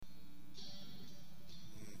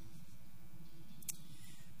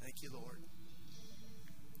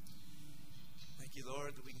Thank you,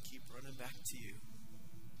 Lord, that we can keep running back to you.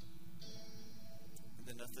 And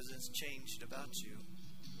that nothing has changed about you.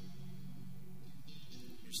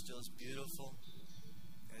 You're still as beautiful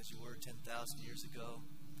as you were 10,000 years ago,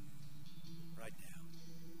 right now.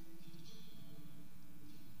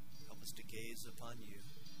 Help us to gaze upon you.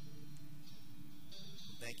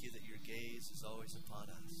 Thank you that your gaze is always upon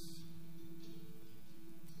us.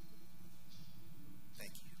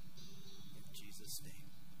 Thank you. In Jesus' name.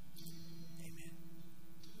 Amen.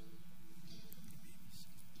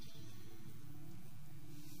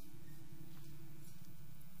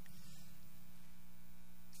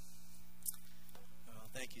 Oh,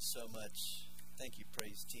 thank you so much. Thank you,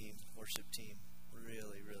 praise team, worship team.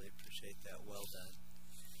 Really, really appreciate that. Well done.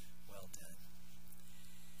 Well done.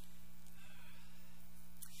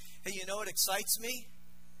 Hey, you know what excites me?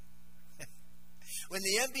 When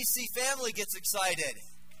the NBC family gets excited.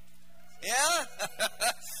 Yeah?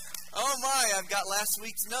 Oh my, I've got last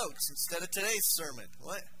week's notes instead of today's sermon.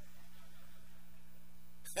 What?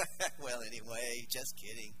 Well, anyway, just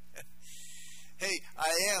kidding. Hey,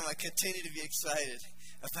 I continue to be excited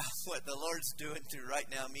about what the Lord's doing through Right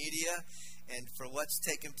Now Media and for what's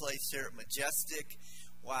taking place here at Majestic.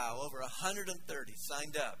 Wow, over 130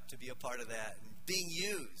 signed up to be a part of that and being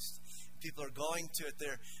used. People are going to it.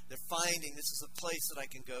 They're finding this is a place that I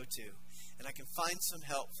can go to. And I can find some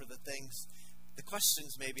help for the things, the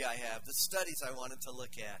questions maybe I have, the studies I wanted to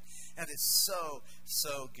look at. And it's so,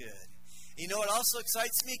 so good. You know what also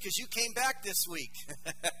excites me? Because you came back this week.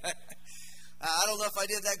 I don't know if I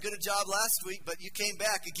did that good a job last week, but you came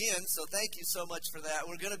back again, so thank you so much for that.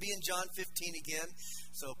 We're going to be in John 15 again,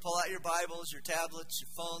 so pull out your Bibles, your tablets,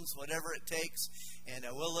 your phones, whatever it takes, and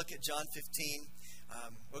we'll look at John 15.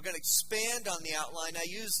 We're going to expand on the outline I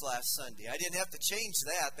used last Sunday. I didn't have to change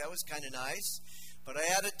that. That was kind of nice, but I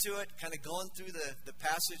added to it, kind of going through the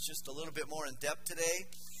passage just a little bit more in depth today.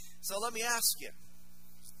 So let me ask you,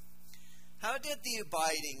 how did the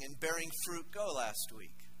abiding and bearing fruit go last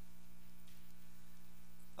week?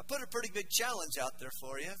 I put a pretty big challenge out there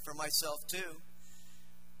for you, for myself too.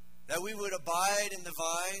 That we would abide in the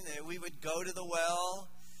vine, that we would go to the well,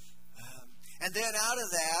 and then out of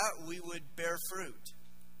that we would bear fruit.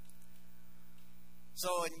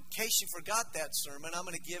 So in case you forgot that sermon, I'm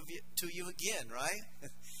going to give it to you again, right?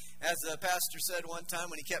 As the pastor said one time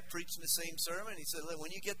when he kept preaching the same sermon, he said,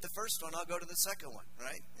 when you get the first one, I'll go to the second one,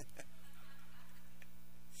 right?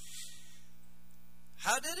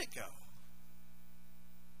 How did it go?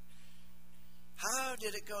 How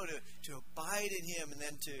did it go to abide in Him and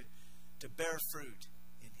then to bear fruit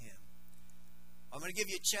in Him? I'm going to give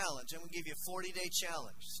you a challenge. I'm going to give you a 40-day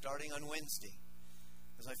challenge starting on Wednesday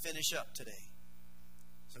as I finish up today.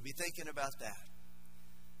 So be thinking about that.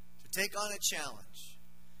 To take on a challenge,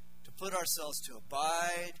 to put ourselves to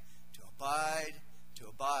abide,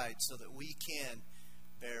 so that we can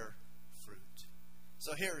bear fruit.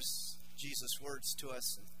 So here's Jesus' words to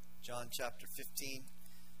us in John chapter 15.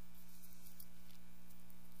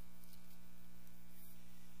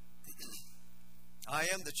 I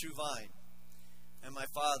am the true vine, and my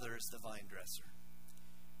Father is the vine dresser.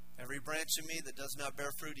 Every branch in me that does not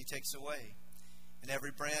bear fruit, He takes away. And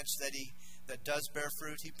every branch that does bear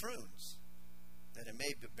fruit, He prunes, that it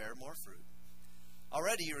may bear more fruit.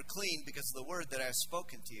 Already you are clean because of the word that I have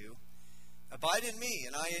spoken to you. Abide in me,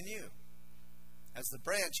 and I in you. As the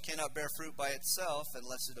branch cannot bear fruit by itself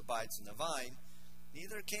unless it abides in the vine,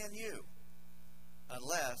 neither can you,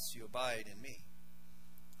 unless you abide in me.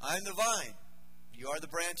 I am the vine. You are the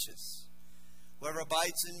branches. Whoever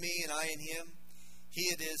abides in me and I in him, he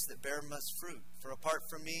it is that bear much fruit. For apart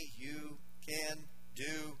from me, you can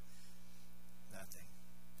do nothing.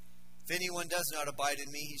 If anyone does not abide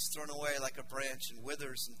in me, he's thrown away like a branch and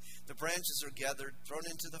withers, and the branches are gathered, thrown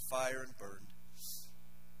into the fire, and burned.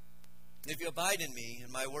 If you abide in me,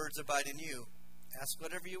 and my words abide in you, ask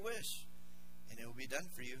whatever you wish, and it will be done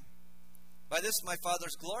for you. By this my Father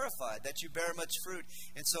is glorified, that you bear much fruit,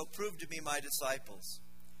 and so prove to be my disciples.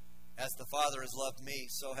 As the Father has loved me,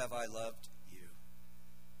 so have I loved you.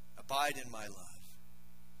 Abide in my love.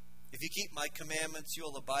 If you keep my commandments, you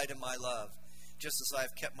will abide in my love, just as I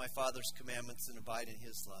have kept my Father's commandments and abide in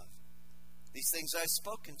his love. These things I have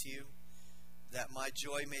spoken to you, that my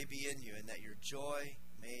joy may be in you, and that your joy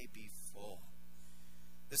may be full.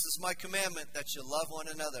 This is my commandment, that you love one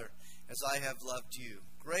another as I have loved you.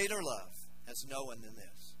 Greater love has no one than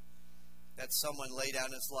this, that someone lay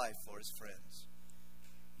down his life for his friends.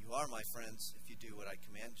 You are my friends if you do what I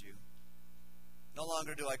command you. No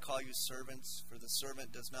longer do I call you servants, for the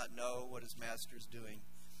servant does not know what his master is doing.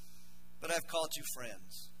 But I have called you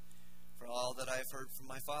friends, for all that I have heard from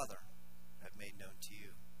my Father I have made known to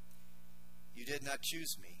you. You did not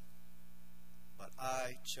choose me, but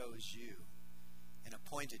I chose you and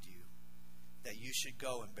appointed you that you should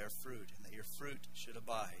go and bear fruit, and that your fruit should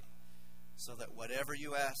abide, so that whatever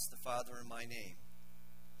you ask the Father in my name,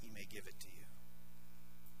 he may give it to you.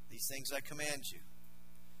 These things I command you,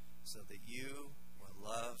 so that you will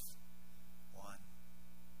love one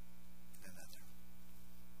another.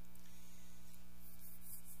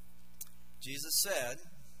 Jesus said,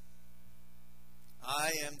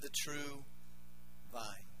 I am the true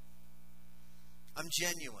vine. I'm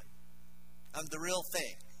genuine. I'm the real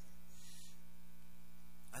thing.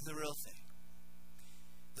 I'm the real thing.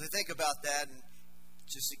 As I think about that, and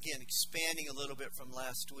just again expanding a little bit from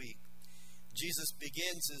last week, Jesus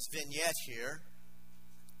begins his vignette here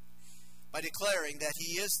by declaring that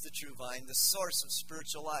he is the true vine, the source of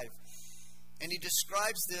spiritual life. And he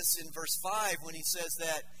describes this in verse 5 when he says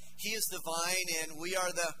that he is the vine and we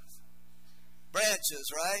are the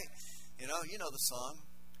branches, right? You know the song.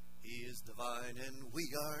 He is the vine and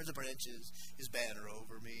we are the branches. His banner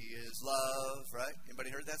over me is love, right?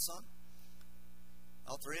 Anybody heard that song?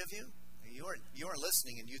 All three of you? You weren't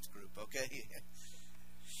listening in youth group, okay?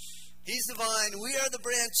 He's the vine, we are the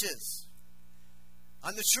branches.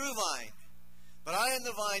 I'm the true vine. But I am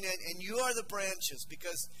the vine and you are the branches,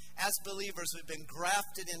 because as believers we've been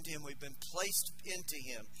grafted into him, we've been placed into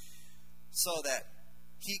him so that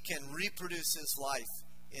he can reproduce his life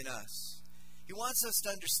in us. He wants us to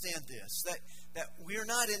understand this, that we're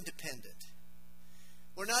not independent.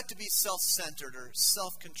 We're not to be self-centered or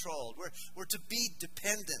self-controlled. We're to be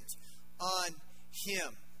dependent on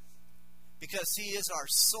him, because he is our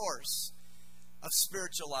source of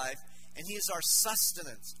spiritual life and he is our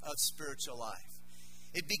sustenance of spiritual life.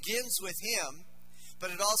 It begins with him,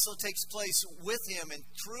 but it also takes place with him and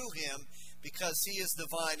through him, because he is the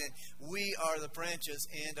vine and we are the branches,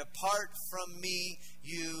 and apart from me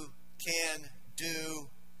you can do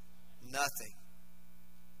nothing.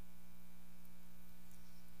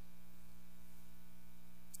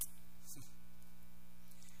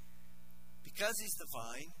 Because he's the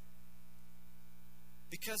vine,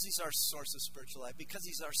 because he's our source of spiritual life, because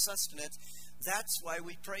he's our sustenance, that's why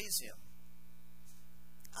we praise him.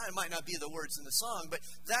 It might not be the words in the song, but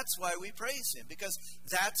that's why we praise him, because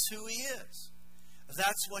that's who he is.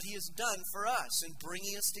 That's what he has done for us in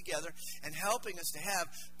bringing us together and helping us to have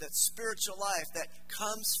that spiritual life that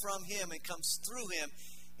comes from him and comes through him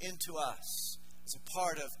into us as a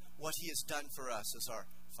part of what he has done for us as our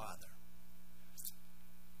Father.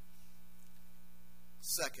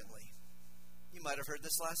 Secondly, you might have heard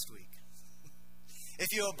this last week. If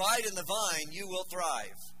you abide in the vine, you will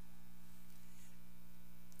thrive.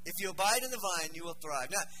 If you abide in the vine, you will thrive.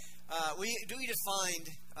 Now, we defined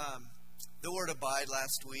the word abide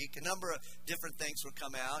last week. A number of different things will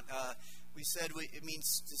come out. We said it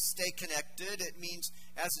means to stay connected. It means,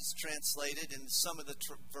 as it's translated in some of the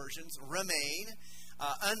versions, remain.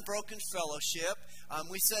 Unbroken fellowship.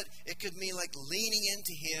 We said it could mean like leaning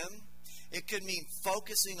into him. It could mean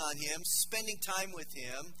focusing on him, spending time with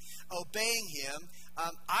him, obeying him.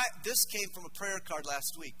 This came from a prayer card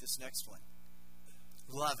last week, this next one.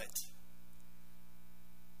 Love it.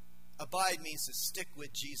 Abide means to stick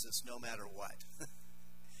with Jesus no matter what.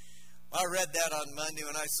 I read that on Monday.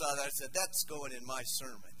 When I saw that, I said, that's going in my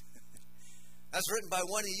sermon. That's written by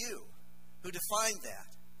one of you who defined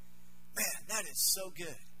that. Man, that is so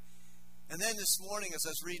good. And then this morning, as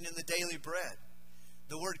I was reading in the Daily Bread,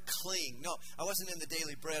 the word cling. No, I wasn't in the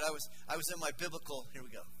Daily Bread. I was in my biblical, here we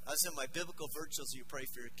go. I was in my biblical virtuals you pray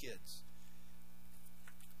for your kids.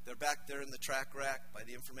 They're back there in the track rack by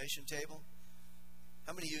the information table.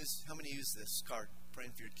 How many use this card,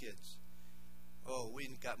 praying for your kids? Oh, we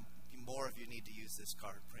got more of you need to use this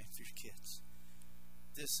card, praying for your kids.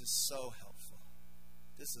 This is so helpful.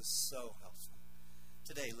 This is so helpful.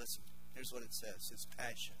 Today, listen, here's what it says. It's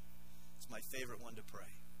passion. It's my favorite one to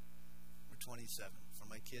pray. We're 27, for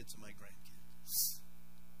my kids and my grandkids.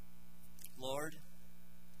 Lord,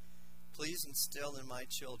 please instill in my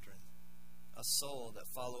children a soul that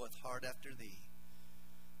followeth hard after thee,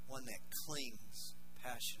 one that clings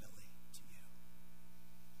passionately to you.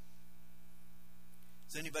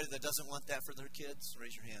 Is there anybody that doesn't want that for their kids?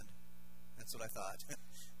 Raise your hand. That's what I thought.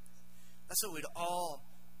 That's what we'd all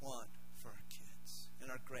want for our kids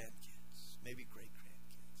and our grandkids, maybe great-grandkids.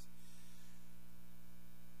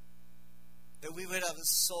 That we would have a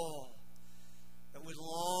soul that would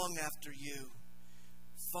long after you,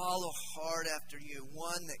 follow hard after you,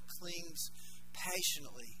 one that clings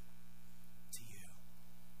passionately to you.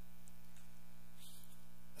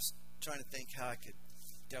 I was trying to think how I could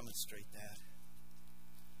demonstrate that.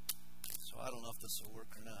 So I don't know if this will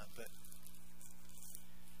work or not, but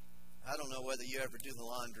I don't know whether you ever do the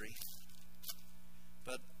laundry,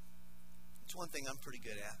 but it's one thing I'm pretty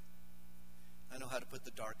good at. I know how to put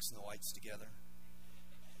the darks and the whites together.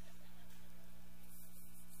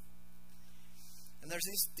 And there's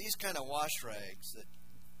these kind of wash rags that,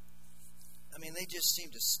 they just seem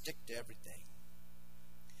to stick to everything.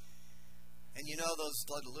 And you know those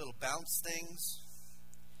little bounce things?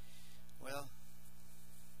 Well,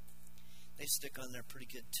 they stick on there pretty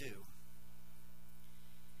good too.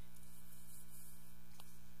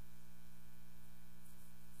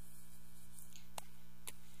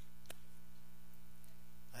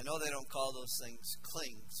 I know they don't call those things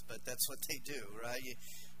clings, but that's what they do, right?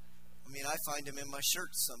 I find them in my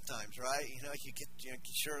shirts sometimes, right? You get your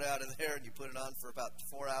shirt out of there and you put it on for about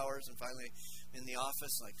 4 hours, and finally in the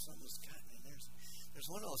office, like, something's gotten in there. There's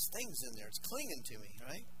one of those things in there. It's clinging to me,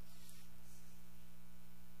 right?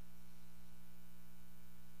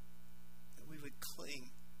 That we would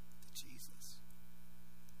cling to Jesus.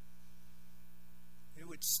 We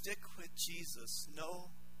would stick with Jesus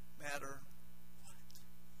no matter what.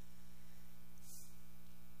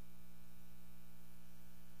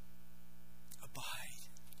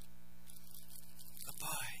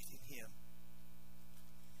 Abide in Him.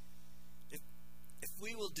 If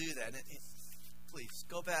we will do that, please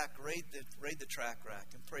go back, raid the track rack,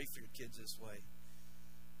 and pray for your kids this way.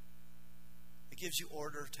 It gives you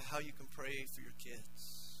order to how you can pray for your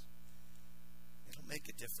kids. It'll make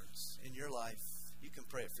a difference in your life. You can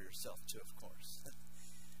pray it for yourself too, of course.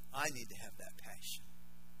 I need to have that passion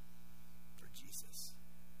for Jesus.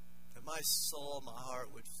 That my soul, my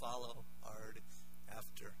heart would follow hard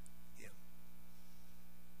after Him.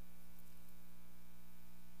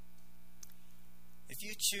 If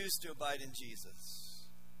you choose to abide in Jesus,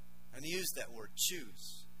 and use that word,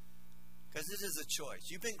 choose, because it is a choice.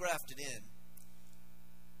 You've been grafted in,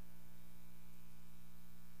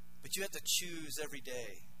 but you have to choose every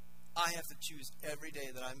day. I have to choose every day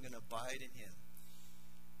that I'm going to abide in Him.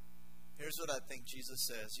 Here's what I think Jesus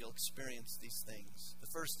says. You'll experience these things. The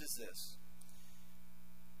first is this: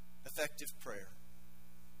 effective prayer.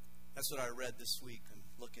 That's what I read this week and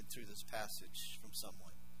looking through this passage from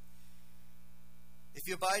someone. If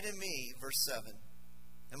you abide in me, verse 7,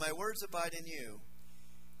 and my words abide in you,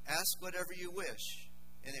 ask whatever you wish,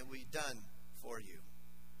 and it will be done for you.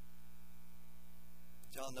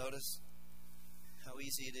 Did y'all notice how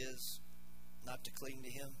easy it is not to cling to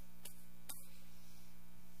Him?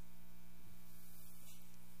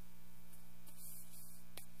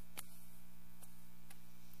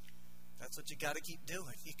 That's what you got to keep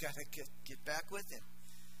doing. You got to get back with Him.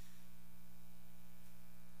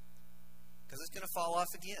 Because it's going to fall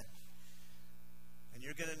off again. And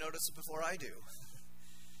you're going to notice it before I do.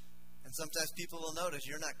 And sometimes people will notice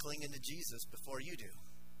you're not clinging to Jesus before you do.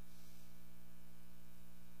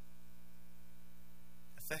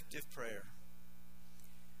 Effective prayer.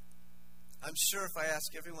 I'm sure if I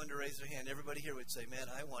ask everyone to raise their hand, everybody here would say, man,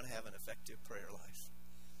 I want to have an effective prayer life.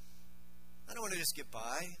 I don't want to just get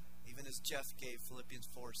by, even as Jeff gave Philippians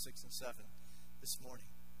 4, 6, and 7 this morning.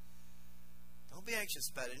 Don't be anxious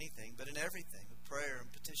about anything, but in everything, with prayer and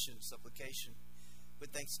petition, supplication, with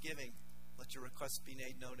thanksgiving, let your requests be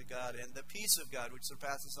made known to God. And the peace of God, which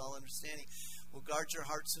surpasses all understanding, will guard your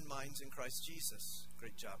hearts and minds in Christ Jesus.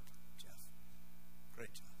 Great job, Jeff.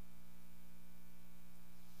 Great job.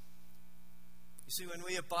 You see, when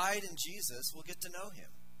we abide in Jesus, we'll get to know Him.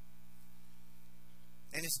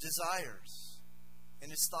 And His desires.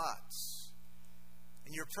 And His thoughts.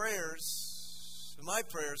 And your prayers, my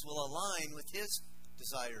prayers, will align with His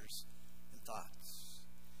desires and thoughts.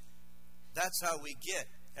 That's how we get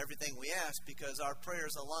everything we ask, because our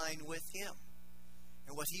prayers align with Him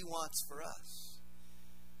and what He wants for us.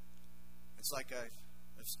 It's like I've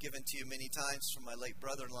given to you many times from my late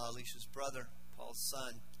brother-in-law, Alicia's brother, Paul's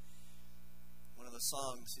son. One of the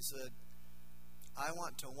songs, he said, I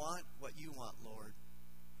want to want what you want, Lord.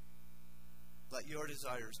 Let your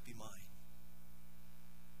desires be mine.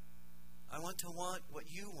 I want to want what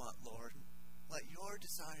you want, Lord. Let your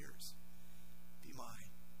desires be mine.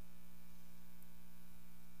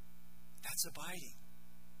 That's abiding.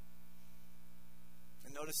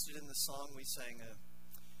 I noticed it in the song we sang.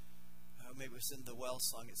 Maybe it was in the Well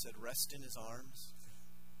song. It said, rest in His arms.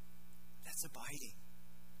 That's abiding.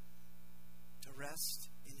 To rest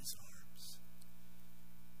in His arms.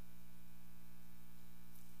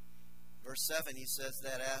 Verse 7, he says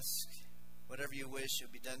that ask whatever you wish,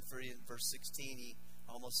 it'll be done for you. In verse 16, he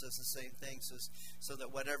almost says the same thing. Says, so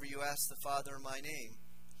that whatever you ask the Father in my name,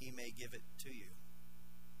 He may give it to you.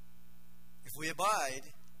 If we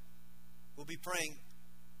abide, we'll be praying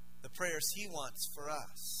the prayers He wants for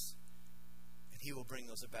us. And He will bring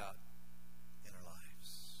those about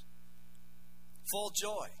full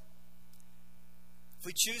joy. If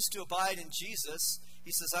we choose to abide in Jesus,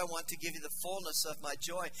 he says, I want to give you the fullness of my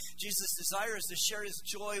joy. Jesus' desire is to share his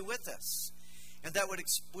joy with us. And that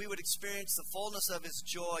we would experience the fullness of his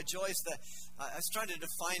joy. Joy is I was trying to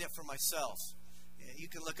define it for myself. You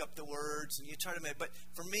can look up the words and you try to make, but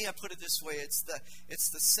for me, I put it this way: it's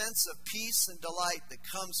the sense of peace and delight that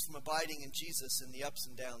comes from abiding in Jesus in the ups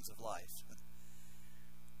and downs of life.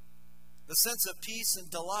 The sense of peace and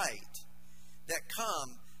delight that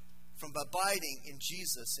come from abiding in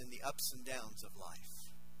Jesus in the ups and downs of life.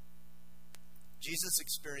 Jesus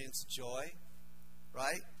experienced joy,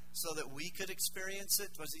 right? So that we could experience it.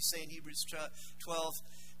 What does he say in Hebrews 12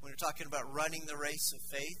 when we're talking about running the race of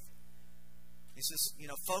faith? He says,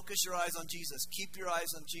 focus your eyes on Jesus. Keep your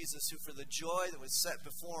eyes on Jesus, who for the joy that was set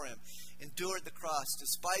before him endured the cross,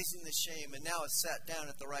 despising the shame, and now is sat down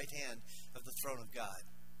at the right hand of the throne of God.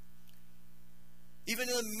 Even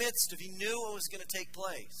in the midst of, he knew what was going to take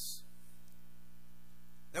place.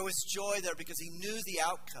 There was joy there because he knew the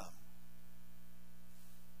outcome.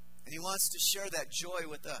 And he wants to share that joy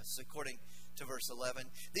with us, according to verse 11.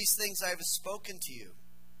 These things I have spoken to you,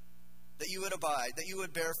 that you would abide, that you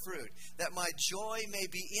would bear fruit, that my joy may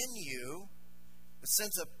be in you, the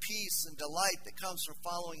sense of peace and delight that comes from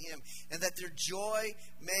following him, and that their joy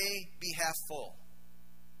may be half full.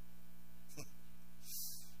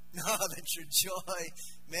 No, that your joy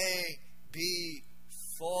may be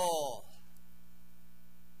full.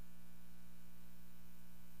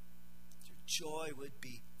 Your joy would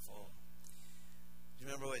be full. Do you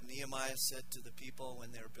remember what Nehemiah said to the people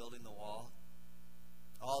when they were building the wall?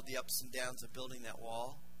 All the ups and downs of building that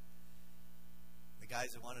wall. The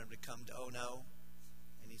guys that wanted him to come to Ono.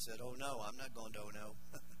 And he said, oh no, I'm not going to Ono.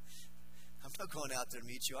 I'm not going out there to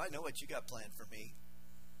meet you. I know what you got planned for me.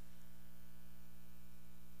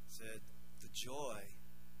 He said, the joy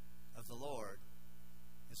of the Lord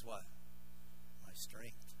is what? My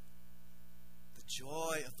strength. The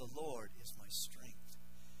joy of the Lord is my strength.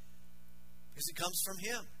 Because it comes from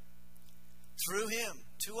him. Through him,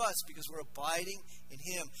 to us, because we're abiding in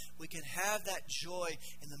him. We can have that joy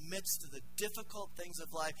in the midst of the difficult things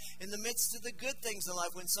of life, in the midst of the good things in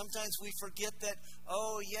life, when sometimes we forget that,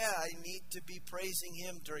 oh yeah, I need to be praising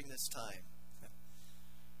him during this time.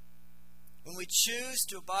 When we choose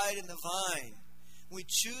to abide in the vine,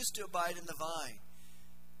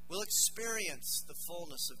 we'll experience the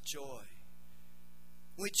fullness of joy.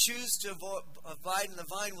 When we choose to abide in the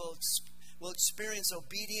vine, we'll experience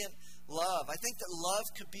obedient love. I think that love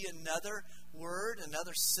could be another word,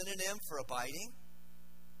 another synonym for abiding.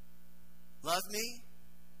 Love me.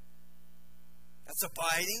 That's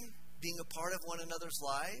abiding, being a part of one another's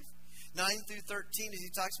life. 9 through 13, as he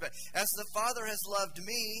talks about, as the Father has loved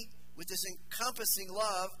me with this encompassing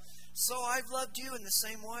love, so I've loved you in the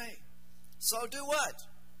same way. So do what?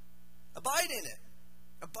 Abide in it.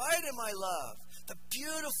 Abide in my love. The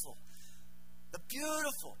beautiful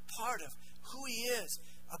part of who he is.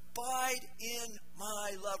 Abide in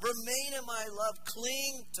my love. Remain in my love.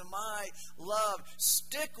 Cling to my love.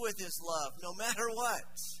 Stick with his love no matter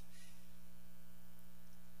what.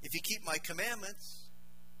 If you keep my commandments,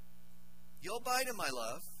 you'll abide in my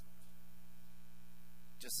love.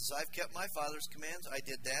 Just as I've kept my Father's commands, I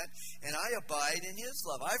did that. And I abide in his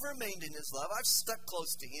love. I've remained in his love. I've stuck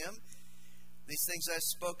close to him. These things I've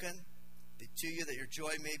spoken to you, that your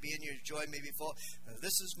joy may be in you, your joy may be full.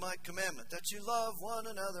 This is my commandment, that you love one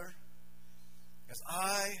another as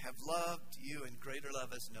I have loved you, and greater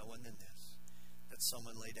love has no one than this, that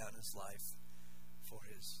someone lay down his life for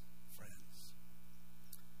his friends.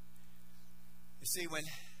 You see, when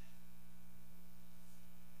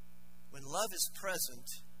love is present,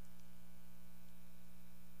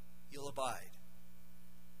 you'll abide.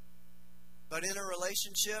 But in a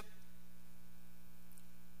relationship,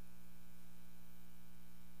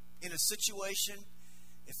 in a situation,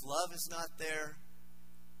 if love is not there,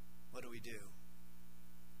 what do?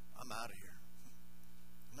 I'm out of here.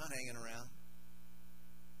 I'm not hanging around.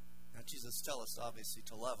 Now, Jesus tells us, obviously,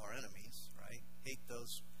 to love our enemies, right? Hate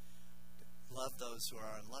those, love those who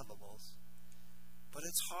are unlovables. But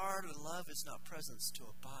it's hard when love is not present to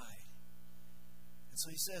abide. And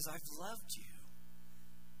so he says, I've loved you.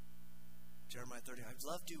 Jeremiah 30, I've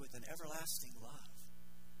loved you with an everlasting love.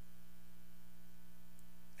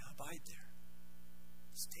 Abide there.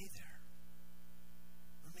 Stay there.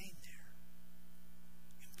 Remain there.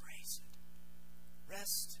 Embrace it.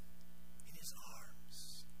 Rest in his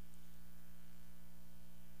arms.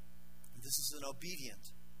 And this is an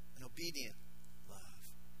obedient love.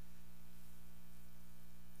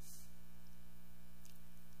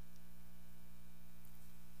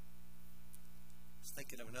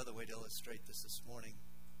 thinking of another way to illustrate this morning.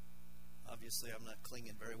 Obviously, I'm not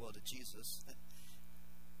clinging very well to Jesus.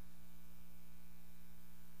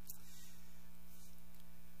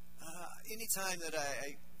 Anytime that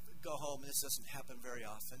I go home, and this doesn't happen very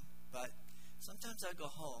often, but sometimes I go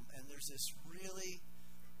home and there's this really,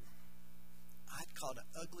 I'd call it an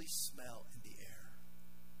ugly smell in the air.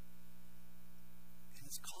 And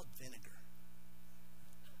it's called vinegar.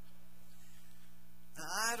 Now,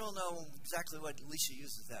 I don't know exactly what Alicia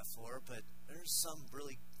uses that for, but there's some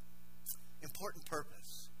really important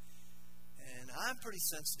purpose. And I'm pretty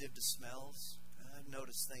sensitive to smells. I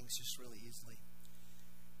notice things just really easily.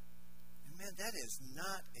 And man, that is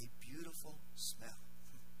not a beautiful smell.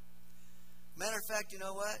 Matter of fact, you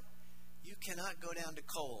know what? You cannot go down to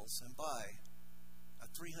Kohl's and buy a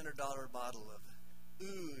 $300 bottle of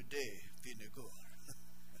Eau de Vinegar.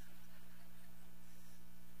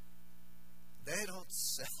 They don't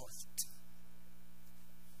sell it.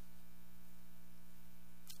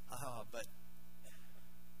 But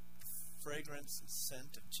fragrance and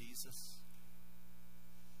scent of Jesus,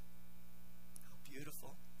 how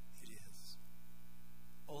beautiful it is.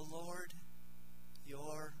 Oh Lord,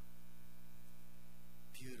 you're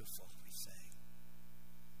beautiful, we sang.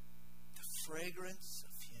 The fragrance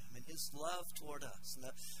of Him and His love toward us, and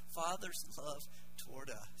the Father's love toward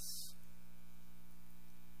us.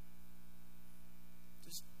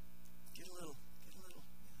 Just get a little,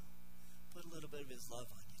 put a little bit of His love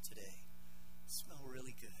on you today. Smell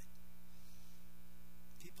really good.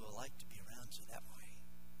 People like to be around you that way.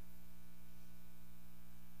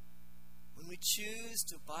 When we choose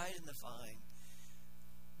to abide in the vine,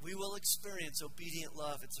 we will experience obedient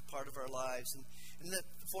love. It's a part of our lives. And the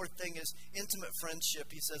fourth thing is intimate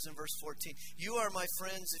friendship. He says in verse 14, "You are my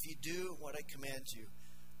friends if you do what I command you.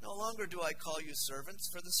 No longer do I call you servants,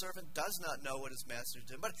 for the servant does not know what his master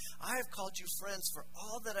did. But I have called you friends, for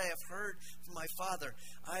all that I have heard from my Father,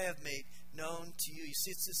 I have made known to you." You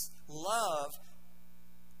see, it's this love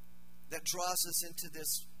that draws us into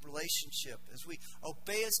this relationship. As we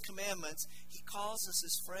obey His commandments, He calls us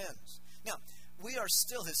His friends. Now, we are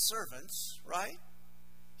still His servants, right?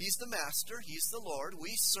 He's the master. He's the Lord.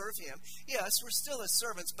 We serve Him. Yes, we're still His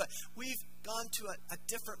servants, but we've gone to a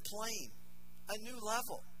different plane, a new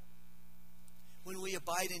level. When we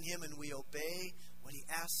abide in Him and we obey what He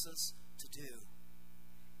asks us to do.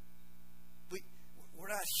 We're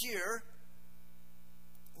not here.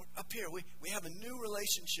 We're up here. We have a new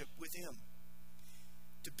relationship with Him.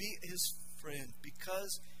 To be His friend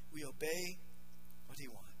because we obey what He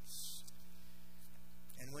wants.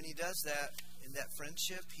 And when He does that, in that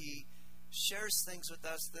friendship, He shares things with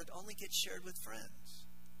us that only get shared with friends.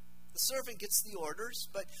 The servant gets the orders,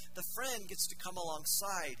 but the friend gets to come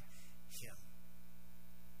alongside him.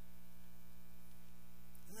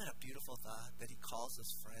 Isn't that a beautiful thought, that He calls us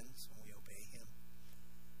friends when we obey Him?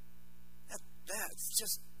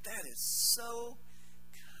 That is so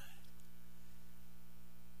good.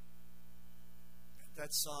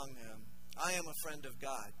 That song, I Am a Friend of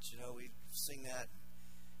God. We sing that.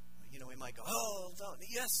 We might go, oh, don't.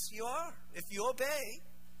 Yes, you are. If you obey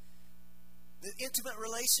the intimate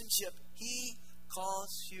relationship, He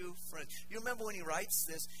calls you friend. You remember when he writes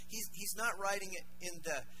this, he's not writing it in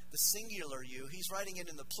the singular you. He's writing it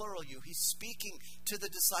in the plural you. He's speaking to the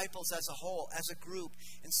disciples as a whole, as a group,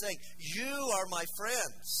 and saying, you are my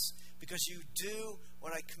friends because you do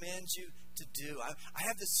what I command you to do. I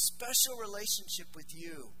have this special relationship with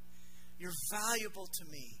you. You're valuable to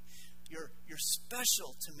me. You're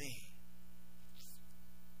special to me.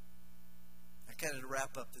 I kind of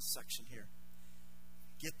wrap up this section here.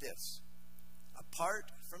 Get this.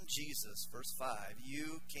 Apart from Jesus, verse 5,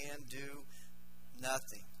 you can do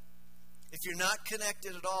nothing. If you're not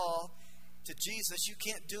connected at all to Jesus, you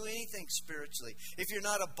can't do anything spiritually. If you're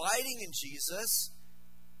not abiding in Jesus,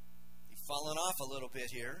 you've fallen off a little bit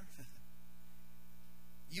here.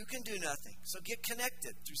 You can do nothing. So get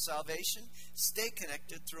connected through salvation. Stay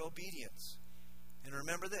connected through obedience. And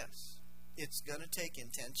remember this. It's going to take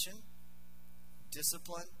intention,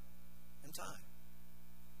 discipline, and time.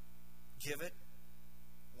 Give it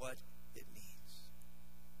what it needs.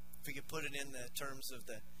 If we could put it in the terms of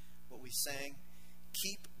what we sang,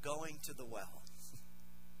 keep going to the well.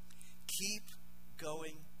 Keep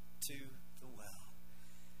going to the well.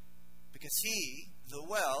 Because He, the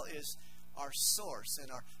well, is our source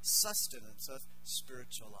and our sustenance of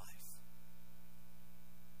spiritual life.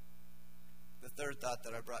 The third thought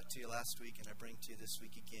that I brought to you last week and I bring to you this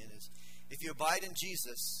week again is, if you abide in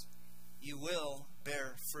Jesus, you will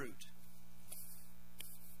bear fruit.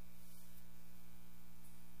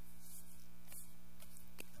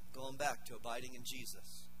 I'm going back to abiding in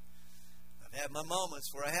Jesus. I've had my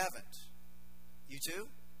moments where I haven't. You too?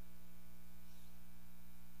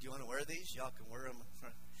 Do you want to wear these? Y'all can wear them.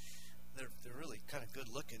 They're really kind of good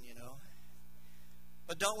looking, you know.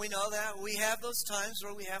 But don't we know that? We have those times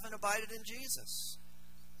where we haven't abided in Jesus.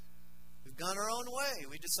 We've gone our own way.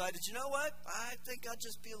 We decided, you know what? I think I'll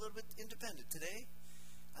just be a little bit independent today.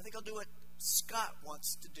 I think I'll do what Scott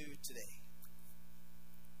wants to do today.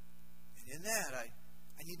 And in that,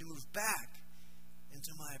 I need to move back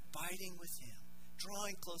into my abiding with Him,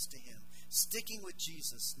 drawing close to Him, sticking with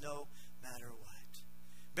Jesus no matter what.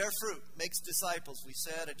 Bear fruit makes disciples, we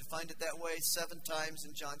said. I defined it that way 7 times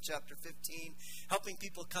in John chapter 15. Helping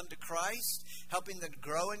people come to Christ, helping them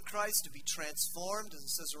grow in Christ, to be transformed, as it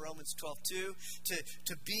says in Romans 12:2,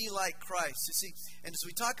 to be like Christ. You see, and as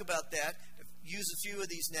we talk about that, use a few of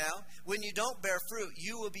these now. When you don't bear fruit,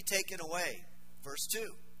 you will be taken away. Verse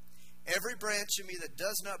 2. Every branch in me that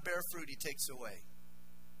does not bear fruit, He takes away.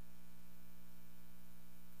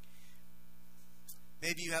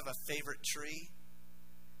 Maybe you have a favorite tree,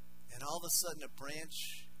 and all of a sudden a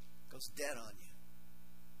branch goes dead on you.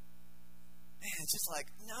 Man, it's just like,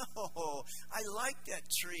 no, I like that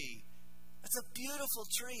tree. That's a beautiful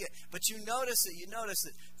tree. But you notice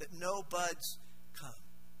it, that no buds come.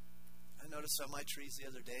 I noticed on my trees the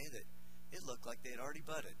other day that it looked like they had already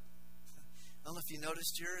budded. I don't know if you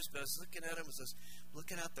noticed yours, but I was looking at them as I was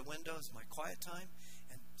looking out the windows in my quiet time,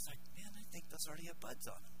 and it's like, man, I think those already have buds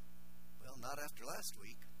on them. Well, not after last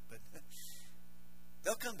week, but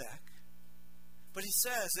they'll come back. But He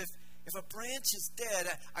says, if a branch is dead,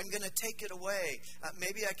 I'm going to take it away.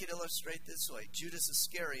 Maybe I could illustrate this way. Judas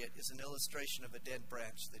Iscariot is an illustration of a dead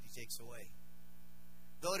branch that He takes away.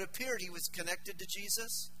 Though it appeared he was connected to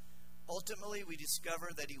Jesus, ultimately we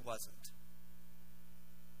discover that he wasn't.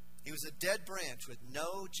 He was a dead branch with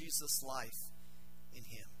no Jesus life in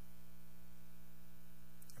him.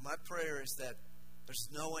 And my prayer is that there's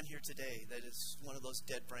no one here today that is one of those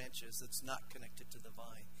dead branches that's not connected to the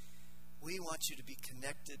vine. We want you to be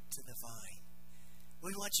connected to the vine.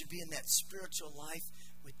 We want you to be in that spiritual life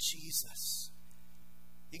with Jesus.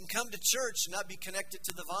 You can come to church and not be connected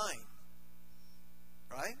to the vine.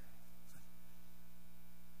 Right?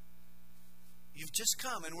 You've just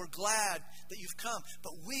come, and we're glad that you've come.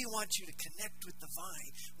 But we want you to connect with the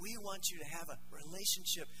vine. We want you to have a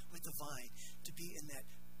relationship with the vine, to be in that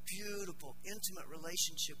beautiful, intimate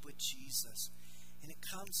relationship with Jesus. And it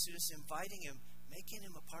comes to just inviting Him, making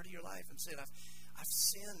Him a part of your life, and saying, I've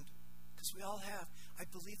sinned, because we all have. I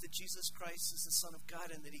believe that Jesus Christ is the Son of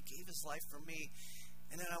God and that He gave His life for me.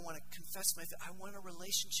 And then I want to confess my faith. I want a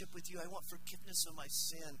relationship with you. I want forgiveness of my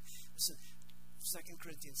sin. Listen, 2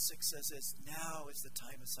 Corinthians 6 says this, now is the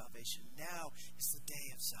time of salvation. Now is the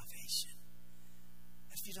day of salvation.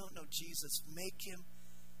 If you don't know Jesus, make Him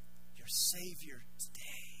your Savior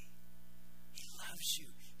today. He loves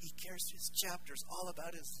you. He cares. His chapter is all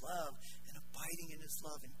about His love and abiding in His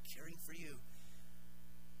love and caring for you.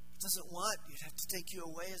 He doesn't want you to have to take you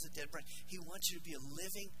away as a dead branch. He wants you to be a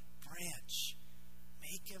living branch.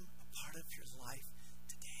 Make Him a part of your life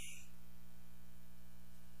today.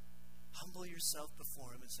 Humble yourself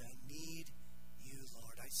before Him and say, I need you,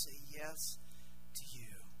 Lord. I say yes to you.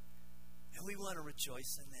 And we want to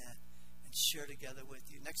rejoice in that and share together with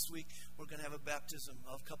you. Next week, we're going to have a baptism,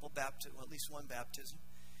 a couple baptisms, well, at least one baptism.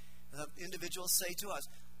 And individuals say to us,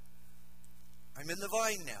 I'm in the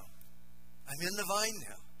vine now. I'm in the vine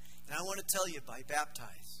now. And I want to tell you, by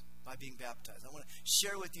being baptized, I want to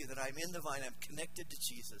share with you that I'm in the vine. I'm connected to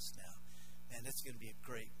Jesus now. And it's going to be a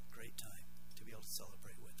great, great time to be able to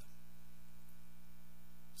celebrate with Him.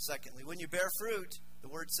 Secondly, when you bear fruit, the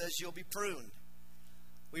Word says you'll be pruned.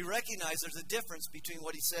 We recognize there's a difference between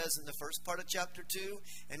what He says in the first part of chapter 2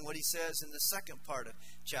 and what He says in the second part of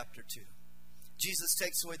chapter 2. Jesus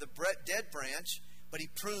takes away the dead branch, but He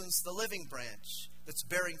prunes the living branch that's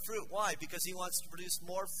bearing fruit. Why? Because He wants to produce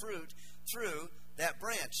more fruit through that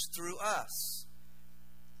branch, through us.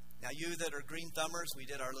 Now, you that are green thumbers, we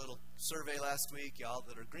did our little survey last week. Y'all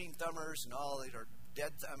that are green thumbers and all that are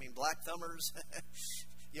black thumbers,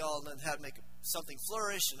 y'all know how to make something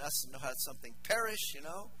flourish and us know how something perish, you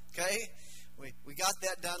know. Okay? We got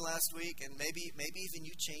that done last week, and maybe even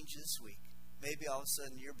you change this week. Maybe all of a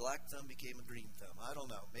sudden your black thumb became a green thumb. I don't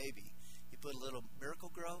know. Maybe. You put a little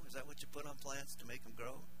Miracle Grow? Is that what you put on plants to make them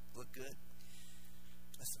grow? Look good?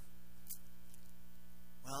 Listen.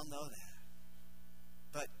 Well, know that.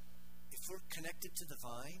 But if we're connected to the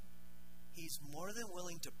vine, He's more than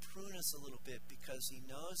willing to prune us a little bit, because He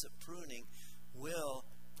knows that pruning will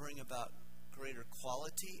bring about greater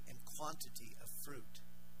quality and quantity of fruit.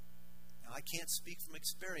 Now, I can't speak from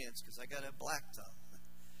experience because I got a black thumb.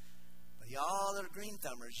 Y'all that are green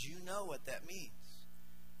thumbers, you know what that means.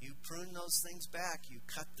 You prune those things back. You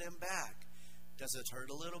cut them back. Does it hurt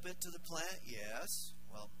a little bit to the plant? Yes.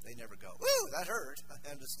 Well, they never go, "Woo, that hurt." I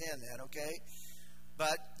understand that, okay?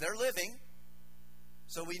 But they're living,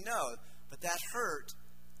 so we know. But that hurt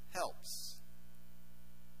helps.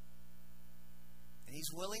 And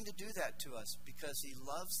He's willing to do that to us because He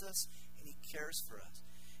loves us and He cares for us.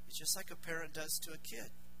 It's just like a parent does to a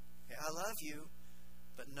kid. "Hey, I love you,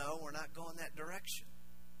 but no, we're not going that direction.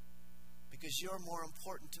 Because you're more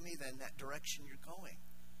important to me than that direction you're going.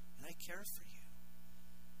 And I care for you."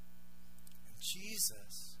 And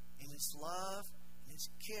Jesus, in His love and His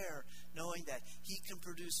care, knowing that He can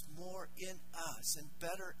produce more in us and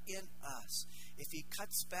better in us, if He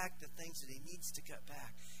cuts back the things that He needs to cut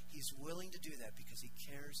back, He's willing to do that because He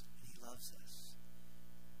cares and He loves us.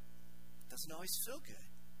 It doesn't always feel good,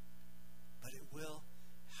 but it will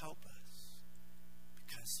help us.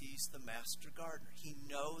 Because He's the master gardener. He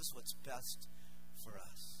knows what's best for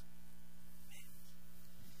us. Man,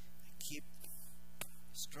 I keep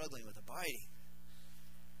struggling with abiding.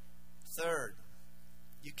 Third,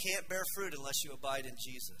 you can't bear fruit unless you abide in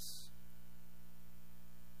Jesus.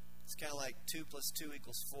 It's kind of like 2 + 2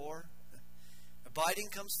 = 4. Abiding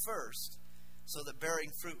comes first so that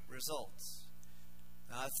bearing fruit results.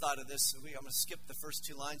 Now, I've thought of this. I'm going to skip the first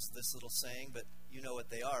 2 lines of this little saying, but you know what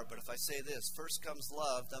they are. But if I say this, first comes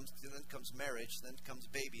love, then comes marriage, then comes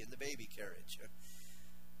baby in the baby carriage.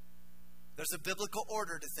 There's a biblical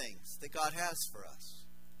order to things that God has for us.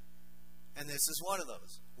 And this is one of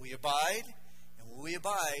those. We abide, and when we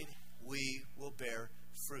abide, we will bear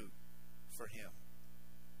fruit for Him.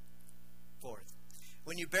 Fourth,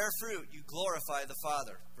 when you bear fruit, you glorify the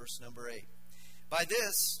Father. Verse number 8. "By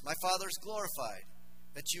this my Father is glorified,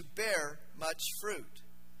 that you bear much fruit,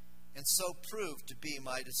 and so prove to be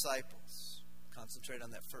my disciples." Concentrate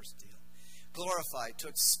on that first deal. Glorify, to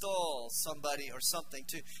extol somebody or something,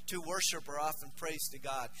 to worship or often praise to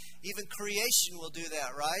God. Even creation will do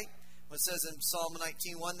that, right? When it says in Psalm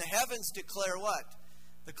 19:1, the heavens declare what?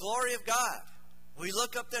 The glory of God. We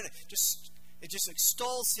look up there, and it just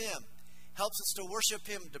extols Him, helps us to worship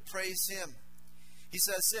Him, to praise Him. He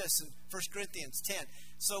says this in 1 Corinthians 10.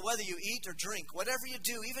 "So whether you eat or drink, whatever you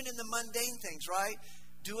do, even in the mundane things, right?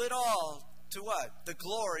 Do it all to what? The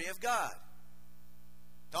glory of God."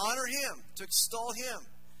 To honor Him, to extol Him,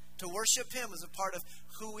 to worship Him as a part of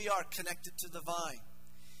who we are, connected to the vine.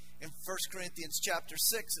 In 1 Corinthians chapter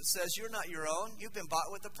 6, it says, "You're not your own. You've been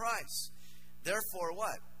bought with a price. Therefore,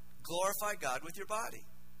 what? Glorify God with your body."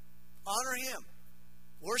 Honor Him.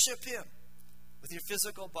 Worship Him with your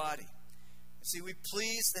physical body. See, we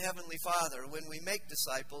please the Heavenly Father when we make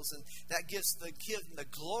disciples, and that gives the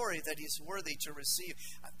glory that He's worthy to receive.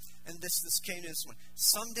 And this came to this one.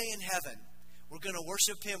 Someday in heaven, we're going to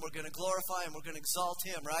worship Him, we're going to glorify Him, we're going to exalt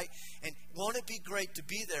Him, right? And won't it be great to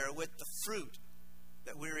be there with the fruit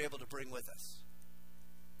that we were able to bring with us?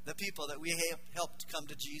 The people that we helped come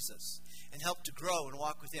to Jesus and helped to grow and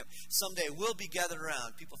walk with Him. Someday we'll be gathered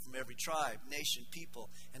around. People from every tribe, nation,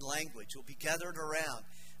 people, and language will be gathered around.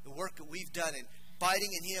 The work that we've done in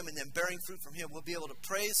abiding in Him and then bearing fruit from Him, we'll be able to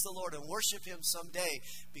praise the Lord and worship Him someday,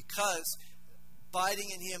 because abiding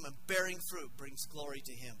in Him and bearing fruit brings glory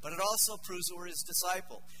to Him. But it also proves that we're His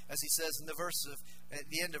disciple, as He says in at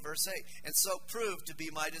the end of verse 8. "And so prove to be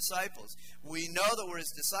my disciples." We know that we're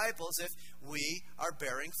His disciples if we are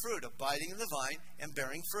bearing fruit, abiding in the vine and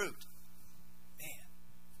bearing fruit. Man,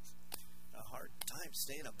 a hard time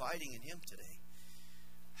staying abiding in Him today.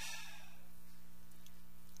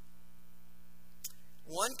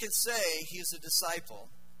 One can say he's a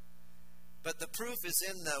disciple, but the proof is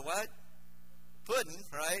in the what? Pudding,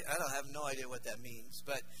 right? I don't have no idea what that means,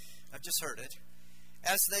 but I've just heard it.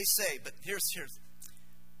 As they say, but here's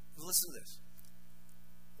listen to this.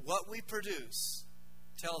 What we produce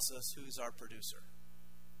tells us who's our producer.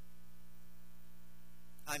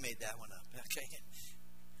 I made that one up. Okay.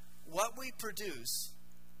 What we produce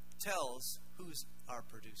tells who's our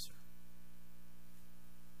producer.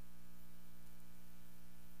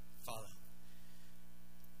 Follow.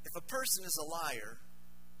 If a person is a liar,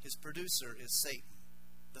 his producer is Satan,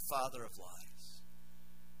 the father of lies.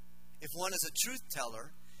 If one is a truth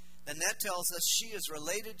teller, then that tells us she is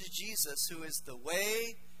related to Jesus, who is the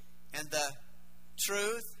way and the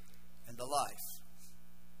truth and the life.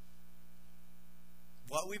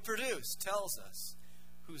 What we produce tells us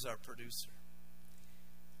who's our producer.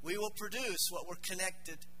 We will produce what we're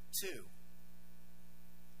connected to.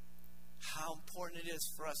 How important it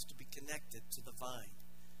is for us to be connected to the vine.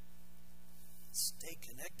 Stay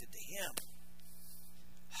connected to Him.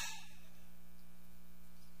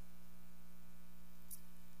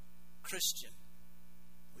 Christian,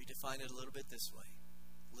 we define it a little bit this way.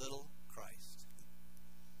 Little Christ.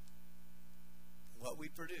 What we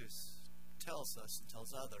produce tells us and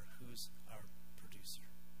tells others who's our producer.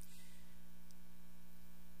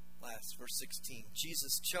 Last, verse 16.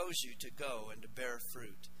 Jesus chose you to go and to bear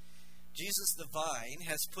fruit. Jesus the vine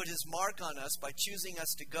has put his mark on us by choosing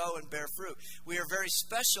us to go and bear fruit. We are very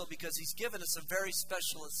special because he's given us a very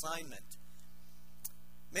special assignment.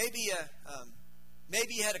 Maybe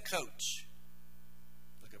you had a coach.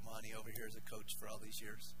 Look at Monty over here as a coach for all these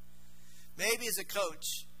years. Maybe as a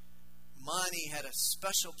coach, Monty had a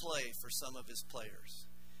special play for some of his players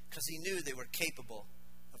because he knew they were capable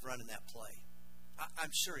of running that play.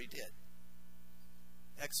 I'm sure he did.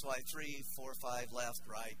 X, Y, 3, 4, 5, left,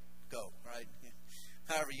 right, go, right?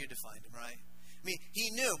 However you defined him, right? I mean,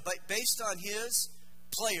 he knew, but based on his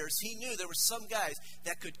players, he knew there were some guys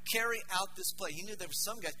that could carry out this play. He knew there were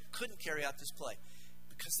some guys who couldn't carry out this play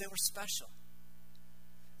because they were special.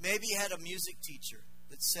 Maybe you had a music teacher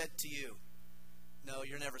that said to you, no,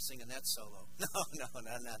 you're never singing that solo.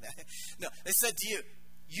 No. They said to you,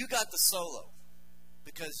 you got the solo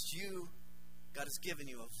because God has given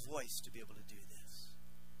you a voice to be able to do this.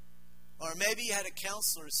 Or maybe you had a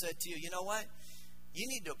counselor who said to you, you know what? You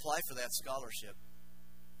need to apply for that scholarship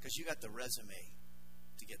because you got the resume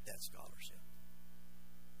to get that scholarship.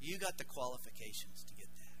 You got the qualifications to get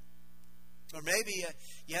that. Or maybe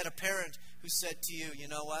you had a parent who said to you, you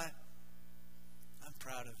know what? I'm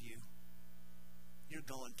proud of you. You're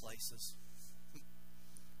going places.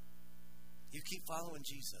 You keep following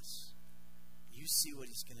Jesus. You see what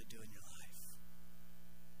he's going to do in your life.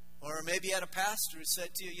 Or maybe you had a pastor who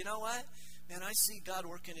said to you, you know what? Man, I see God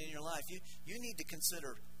working in your life. You need to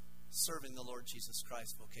consider serving the Lord Jesus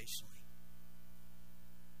Christ vocationally.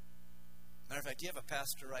 Matter of fact, you have a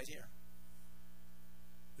pastor right here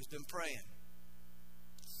who's been praying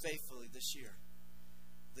faithfully this year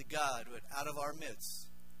that God would, out of our midst,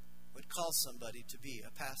 would call somebody to be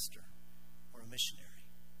a pastor or a missionary.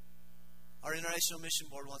 Our International Mission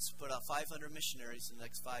Board wants to put out 500 missionaries in the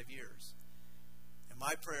next 5 years. And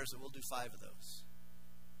my prayer is that we'll do 5 of those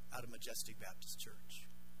out of Majestic Baptist Church.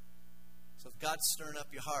 So if God's stirring up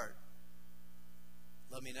your heart,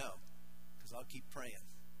 let me know, because I'll keep praying.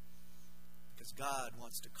 Because God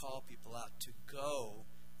wants to call people out to go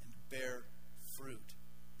and bear fruit.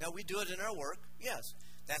 Now, we do it in our work, yes.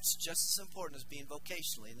 That's just as important as being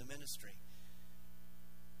vocationally in the ministry.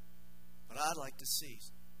 But I'd like to see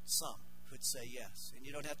some who'd say yes. And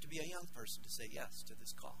you don't have to be a young person to say yes to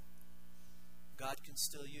this call. God can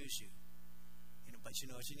still use you. But you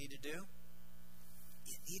know what you need to do?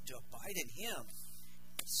 You need to abide in him.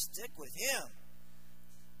 Stick with him.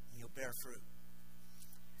 And you'll bear fruit.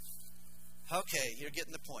 Okay, you're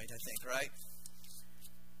getting the point, I think, right?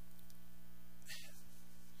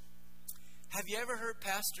 Have you ever heard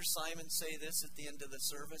Pastor Simon say this at the end of the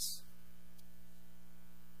service?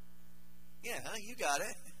 Yeah, you got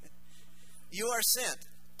it. You are sent.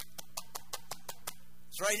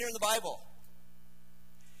 It's right here in the Bible.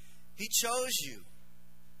 He chose you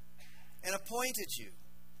and appointed you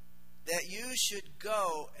that you should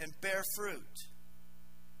go and bear fruit,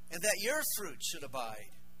 and that your fruit should abide.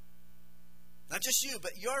 Not just you,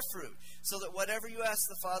 but your fruit, so that whatever you ask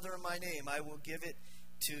the Father in my name, I will give it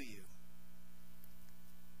to you.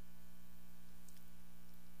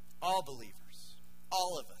 All believers,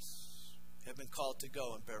 all of us, have been called to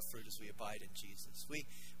go and bear fruit as we abide in Jesus. We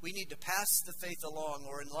need to pass the faith along,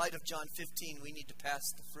 or in light of John 15, we need to pass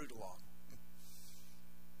the fruit along.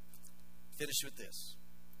 Finish with this.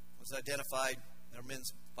 It was identified in our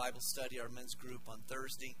men's Bible study, our men's group on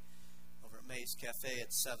Thursday over at Mays Cafe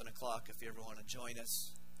at 7 o'clock if you ever want to join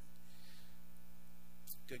us.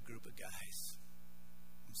 Good group of guys.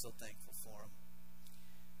 I'm so thankful for them.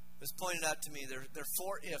 It was pointed out to me there are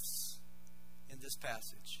 4 ifs in this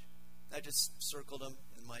passage. I just circled them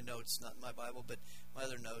in my notes, not in my Bible, but my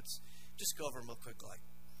other notes. Just go over them real quick. Like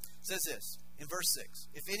it says this in verse 6: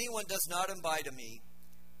 If anyone does not abide in me,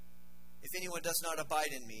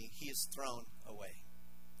 he is thrown away.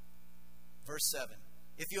 Verse 7: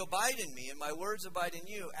 If you abide in me and my words abide in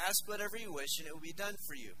you, ask whatever you wish and it will be done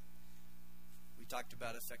for you. We talked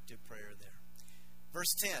about effective prayer there.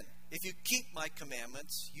 Verse 10: If you keep my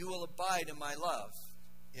commandments, you will abide in my love.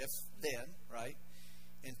 If then, right?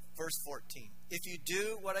 In verse 14: If you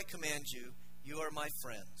do what I command you, you are my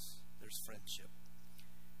friends. There's friendship.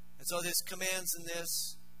 And so there's commands in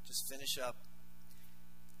this. Just finish up.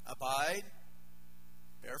 Abide,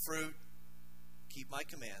 bear fruit, keep my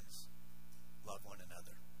commands, love one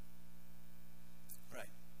another. Right.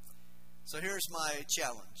 So here's my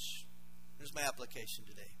challenge. Here's my application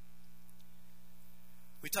today.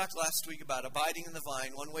 We talked last week about abiding in the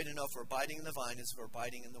vine. One way to know if we're abiding in the vine is if we're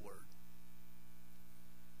abiding in the Word.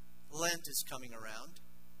 Lent is coming around.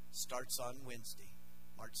 Starts on Wednesday,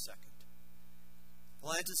 March 2nd.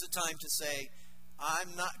 Lent is a time to say,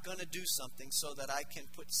 I'm not going to do something so that I can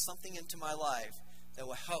put something into my life that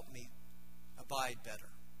will help me abide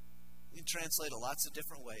better. You can translate it lots of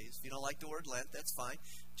different ways. If you don't like the word Lent, that's fine.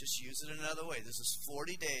 Just use it another way. This is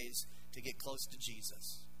 40 days to get close to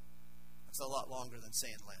Jesus. That's a lot longer than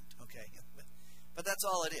saying Lent, okay? But that's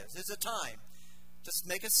all it is. It's a time to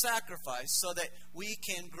make a sacrifice so that we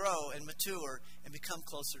can grow and mature and become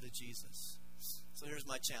closer to Jesus. So here's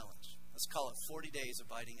my challenge. Let's call it 40 days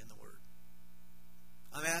abiding in the Word.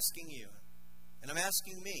 I'm asking you, and I'm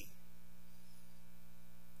asking me,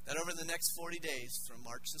 that over the next 40 days, from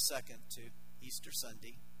March the 2nd to Easter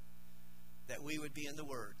Sunday, that we would be in the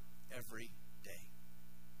Word every day.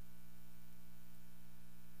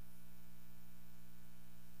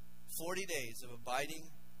 40 days of abiding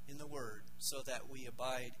in the Word so that we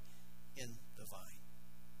abide in the vine.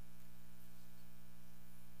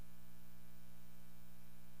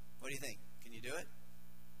 What do you think? Can you do it?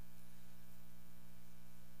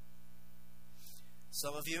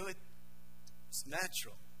 Some of you, it's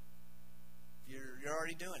natural. You're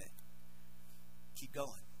already doing it. Keep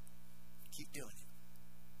going. Keep doing it.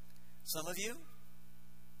 Some of you,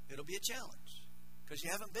 it'll be a challenge because you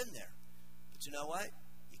haven't been there. But you know what?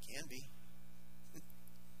 You can be.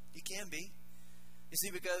 You can be. You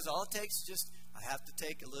see, because all it takes is just, I have to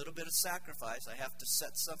take a little bit of sacrifice. I have to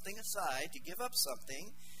set something aside to give up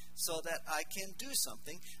something so that I can do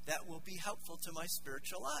something that will be helpful to my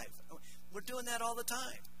spiritual life. We're doing that all the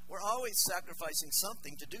time. We're always sacrificing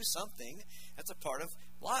something to do something. That's a part of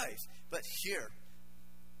life. But here,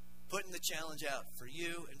 putting the challenge out for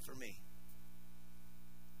you and for me,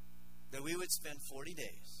 that we would spend 40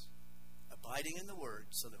 days abiding in the Word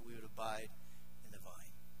so that we would abide in the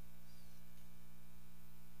vine.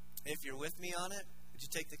 If you're with me on it, would you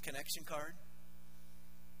take the connection card?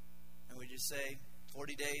 And would you say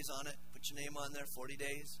 40 days on it? Put your name on there, 40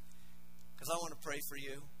 days. Because I want to pray for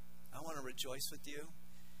you. I want to rejoice with you.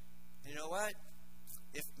 And you know what?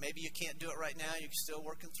 If maybe you can't do it right now, you're still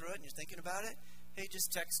working through it and you're thinking about it, hey,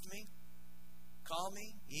 just text me, call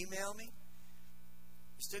me, email me.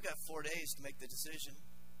 You still got 4 days to make the decision.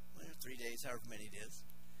 Well, 3 days, however many it is.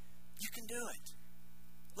 You can do it.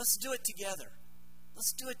 Let's do it together.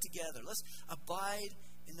 Let's do it together. Let's abide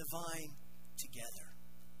in the vine together.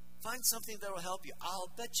 Find something that will help you. I'll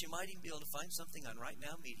bet you might even be able to find something on Right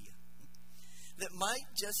Now Media that might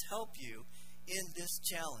just help you in this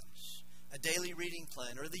challenge. A daily reading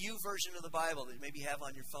plan or the U version of the Bible that you maybe have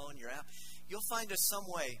on your phone, your app. You'll find some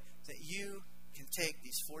way that you can take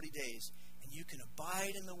these 40 days and you can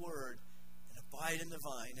abide in the Word and abide in the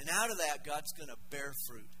vine. And out of that, God's going to bear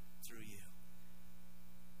fruit through you.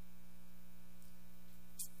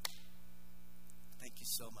 Thank you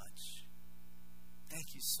so much.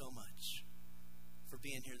 Thank you so much for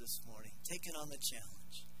being here this morning, taking on the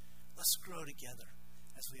challenge. Let's grow together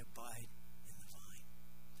as we abide in the vine.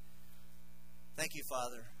 Thank you,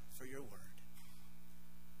 Father, for your word.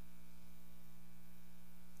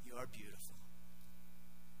 You are beautiful.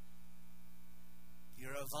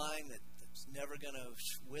 You're a vine that's never going to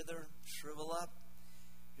wither, shrivel up.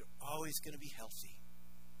 You're always going to be healthy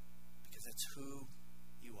because that's who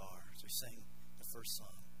you are, as we sang the first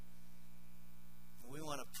song. And we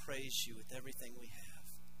want to praise you with everything we have.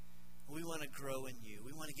 We want to grow in you.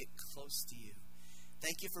 We want to get close to you.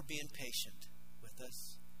 Thank you for being patient with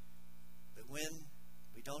us. But when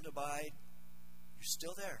we don't abide, you're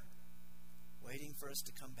still there, waiting for us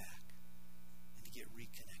to come back and to get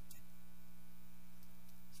reconnected.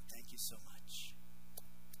 So thank you so much.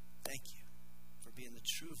 Thank you for being the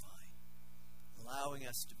true vine, allowing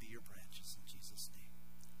us to be your branches in Jesus' name.